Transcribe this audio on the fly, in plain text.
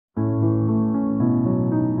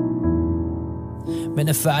Man,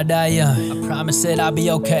 if I die young, I promise that I'll be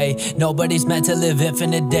okay. Nobody's meant to live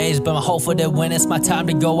infinite days, but I'm hopeful that when it's my time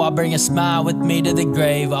to go, I'll bring a smile with me to the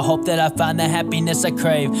grave. I hope that I find the happiness I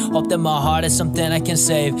crave. Hope that my heart is something I can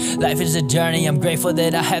save. Life is a journey, I'm grateful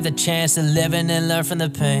that I have the chance to live in and learn from the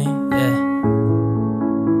pain, yeah.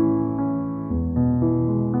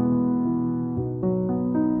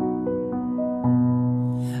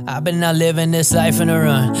 I've been out living this life in a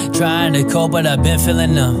run, trying to cope, but I've been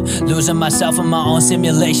feeling numb. Losing myself in my own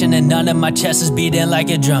simulation, and none of my chest is beating like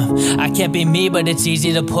a drum. I can't be me, but it's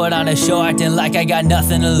easy to put on a show, acting like I got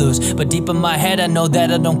nothing to lose. But deep in my head, I know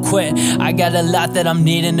that I don't quit. I got a lot that I'm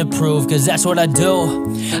needing to prove, cause that's what I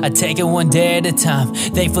do. I take it one day at a time.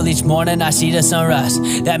 Thankful each morning I see the sunrise.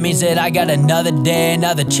 That means that I got another day,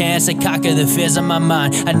 another chance to conquer the fears of my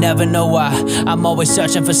mind. I never know why, I'm always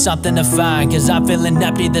searching for something to find, cause I'm feeling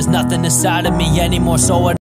empty, there's nothing inside of me anymore, so what